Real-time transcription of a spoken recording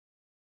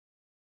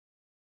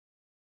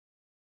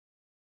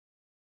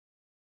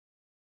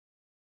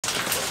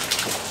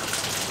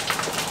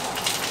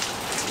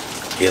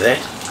Hear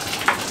that?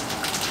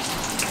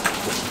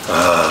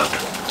 Ah,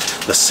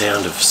 the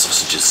sound of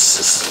sausages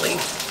sizzling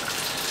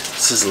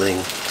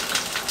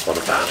on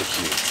a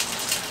barbecue.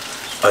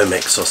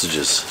 Omac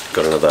sausages.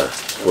 Got another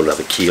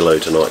kilo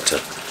tonight to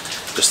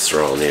just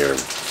throw on there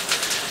and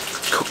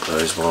cook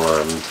those while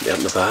I'm out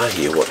in the bar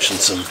here watching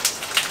some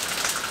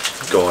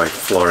guy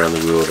fly around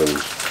the world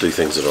and do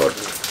things that I'd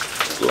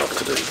love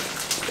to do.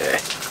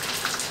 Yeah,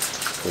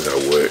 we've got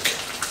to work.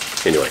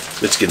 Anyway,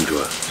 let's get into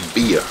a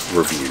beer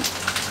review.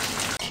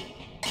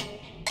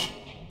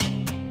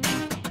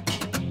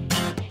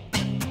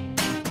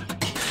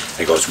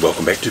 Hey guys,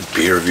 welcome back to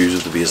beer reviews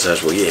with the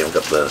BeerSarge. Well, yeah, I've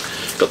got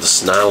the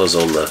snarlers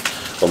on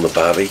the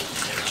barbie.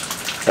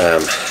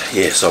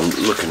 Yeah, so I'm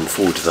looking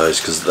forward to those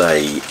because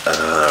they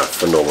are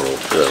phenomenal.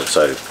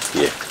 So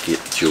yeah,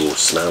 get your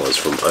snarlers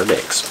from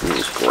Omax.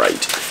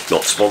 Great.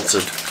 Not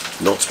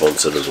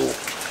sponsored at all.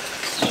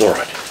 All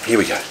right, here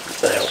we go.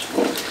 Now,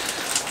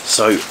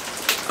 so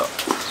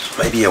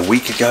maybe a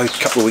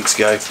couple of weeks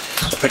ago,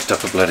 I picked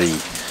up a bloody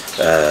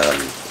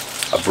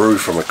a brew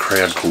from a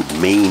crowd called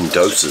Mean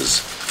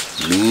Doses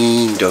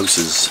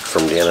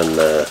from down in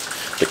the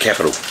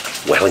capital,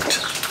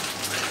 Wellington.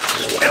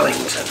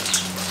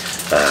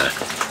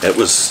 It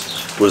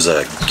was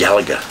a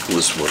Gallagher,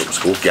 was what it was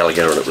called,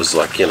 Gallagher, and it was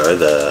like, you know,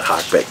 the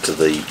hark back to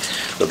the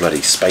bloody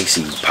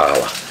spacey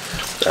parlour.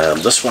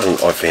 This one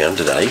I found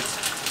today,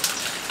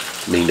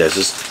 Mean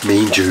Doses,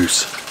 Mean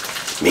Juice.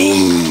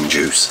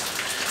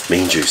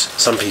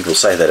 Some people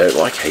say they don't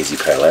like hazy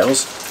pale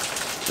ales.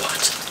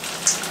 What?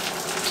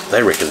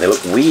 They reckon they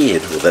look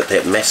weird, or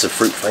that massive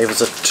fruit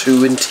flavours are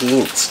too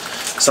intense.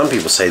 Some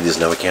people say there's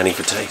no accounting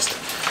for taste.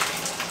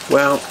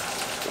 Well,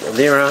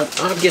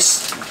 I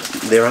guess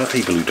there are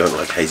people who don't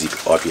like hazy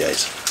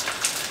IPAs.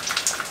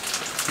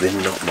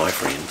 They're not my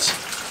friends.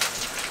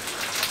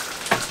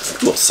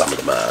 Well, some of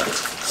them are.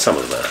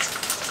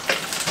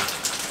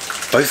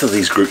 Both of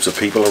these groups of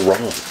people are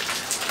wrong.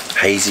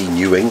 Hazy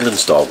New England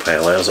style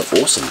pale ales are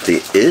awesome.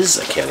 There is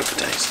accounting for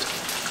taste.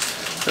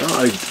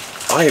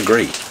 I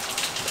agree.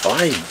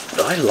 I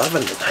love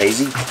a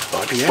hazy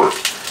IPA.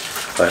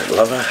 I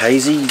love a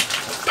hazy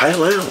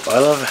pale ale. I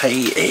love the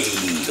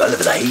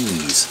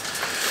haze.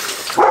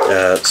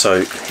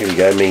 So here we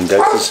go, Mean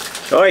Doses.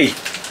 Oi,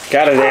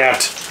 cut it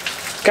out.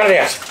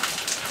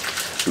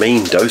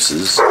 Mean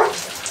Doses.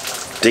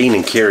 Dean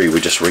and Kerry were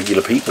just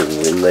regular people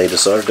when they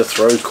decided to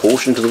throw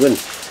caution to the wind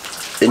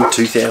in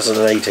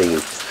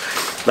 2018.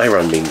 They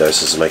run Mean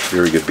Doses and make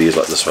very good beers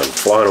like this one.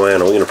 Flying away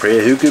on a wing and a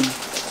prayer. Who could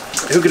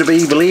it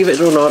be? Believe it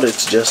or not,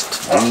 it's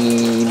just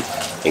Dean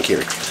and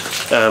Kerry.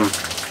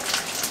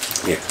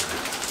 Yeah,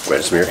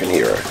 greatest American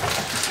hero.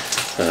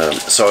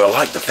 So I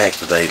like the fact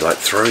that they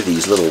throw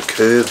these little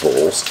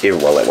curveballs.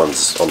 Well, that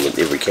one's on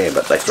every can,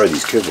 but they throw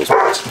these curveballs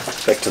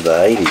back to the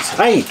 80s.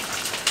 Hey,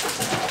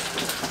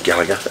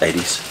 Gallagher,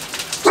 80s.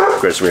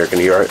 Greatest American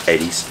hero,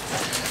 80s.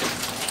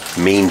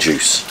 Mean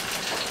Juice.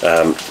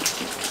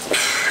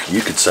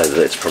 You could say that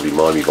that's probably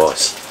Miami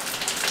Vice.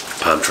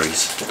 Palm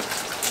Trees.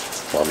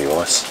 Miami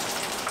Vice.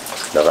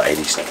 Another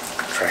 80s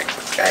track.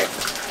 Hey,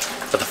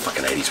 but the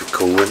fucking 80s were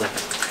cool, weren't they?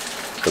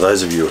 For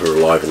those of you who are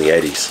alive in the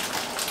 80s.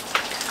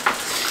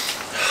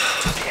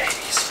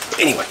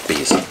 Anyway,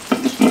 beers.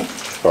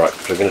 Alright,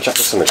 so we're going to chuck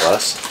this in the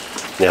glass.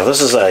 Now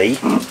this is I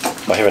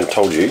haven't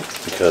told you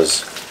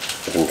because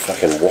I've been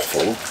fucking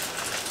waffling.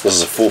 This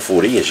is a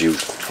 440, as you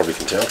probably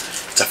can tell.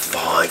 It's a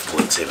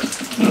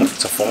 5.7.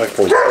 It's a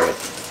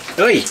 5.7.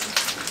 Hey!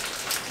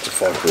 It's a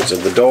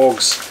 5.7. The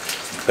dogs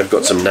have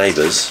got some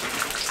neighbours,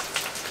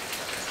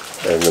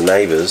 and the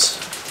neighbours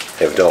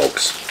have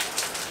dogs.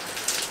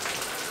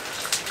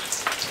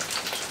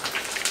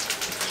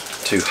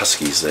 Two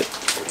huskies that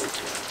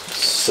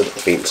sit at the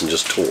fence and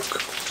just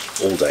talk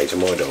all day to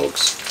my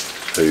dogs,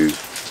 who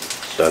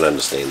don't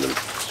understand them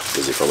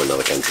because they're from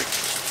another country.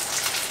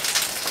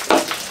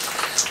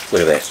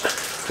 Look at that.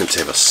 Let's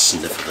have a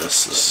sniff of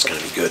this. This is going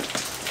to be good.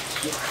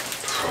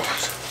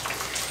 Right.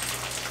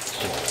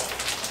 Oh.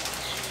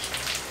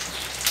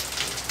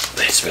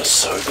 That smells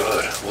so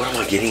good. What am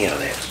I getting out of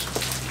that?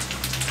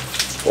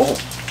 Oh,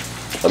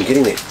 I'm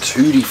getting that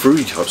tutti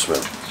fruity type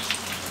smell.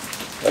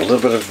 A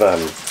little bit of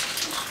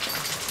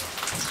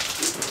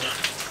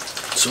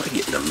sort of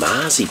getting a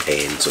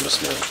marzipan sort of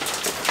smell.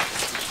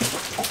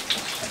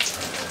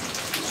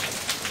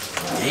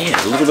 Yeah,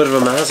 a little bit of a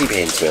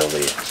marzipan smell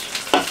there.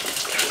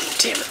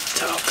 Damn it,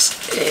 dogs.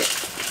 Yeah.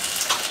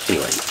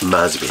 Anyway,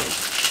 marzipan.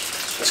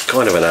 It's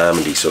kind of an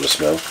almondy sort of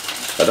smell.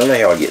 I don't know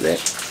how I get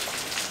that.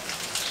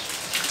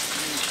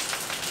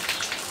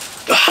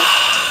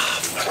 Ah,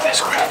 fuck, that's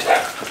great.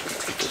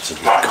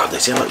 God, they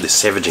sound like they're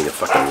savaging a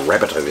fucking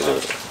rabbit over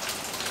there.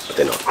 But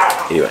they're not.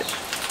 Anyway.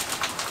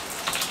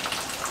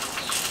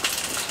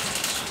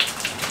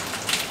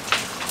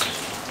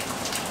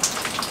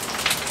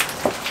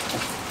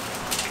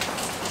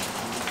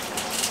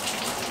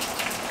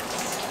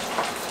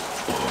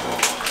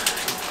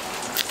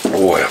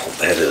 Well,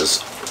 that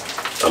is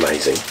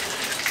amazing.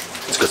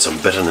 It's got some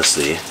bitterness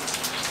there,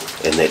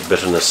 and that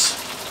bitterness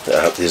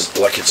There's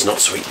like, it's not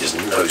sweet. There's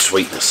no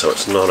sweetness, so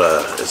it's not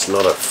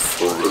a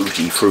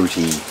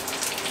fruity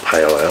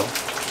pale ale.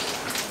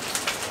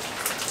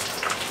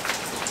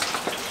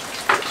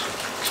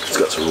 It's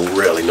got some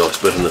really nice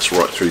bitterness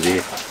right through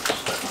there,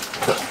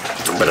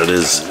 but it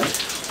is.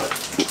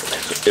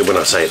 When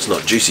I say it's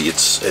not juicy,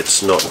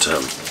 it's not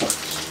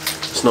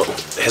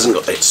hasn't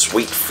got that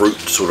sweet fruit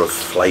sort of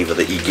flavour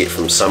that you get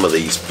from some of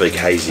these big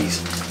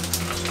hazies.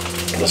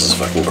 This is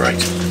fucking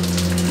great.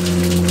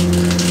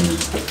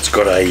 It's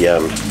got a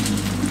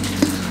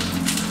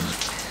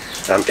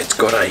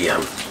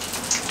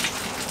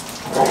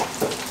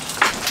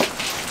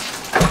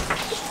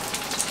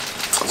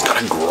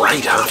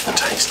great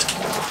aftertaste.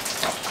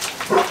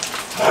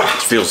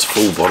 It feels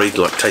full-bodied,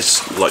 like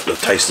the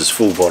taste is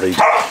full-bodied.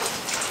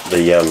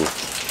 The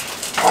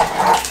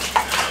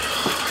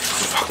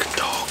fucking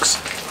dogs.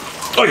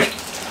 Oi!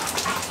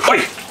 Oi!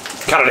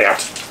 Cut it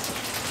out!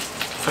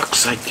 Fuck's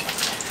sake.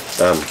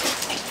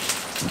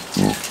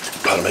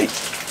 Pardon me.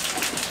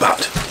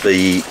 But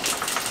the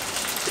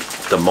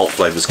malt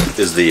flavours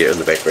is there in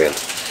the background,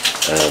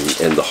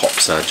 and the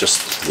hops are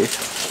just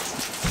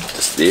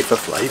there for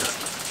flavour.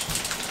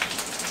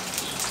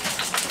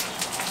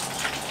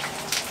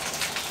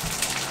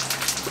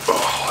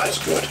 Oh, that's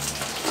good.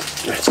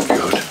 That's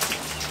good.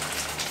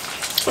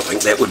 I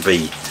think that would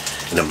be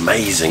an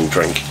amazing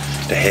drink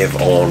to have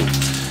on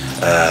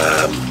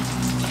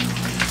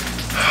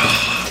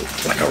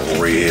like a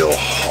real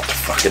hot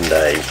fucking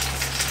day,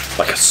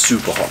 like a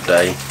super hot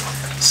day,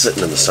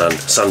 sitting in the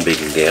sun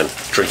beating down,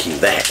 drinking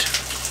that.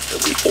 It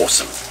would be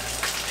awesome.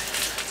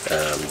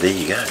 There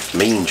you go.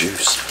 Mean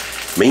juice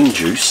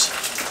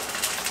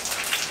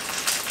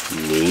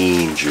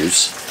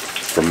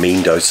from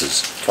Mean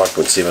Doses,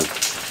 5.7,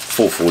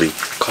 440.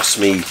 Cost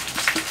me,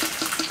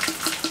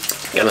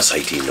 I'm gonna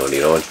say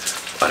 $10.99.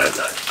 I don't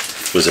know.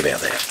 It was about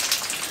that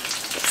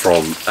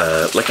from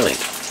Liquorland.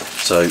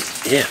 So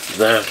yeah,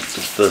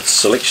 the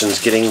selection's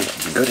getting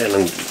good, and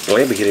I'm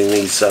glad we're getting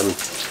these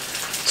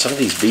some of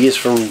these beers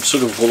from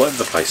sort of all over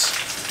the place.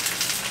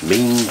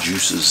 Mean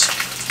juices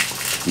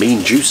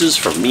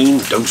from Mean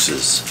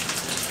Doses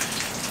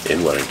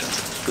in Wellington.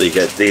 There you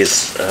go.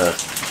 There's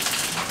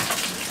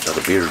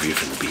another beer review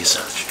from the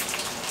BeerSarge.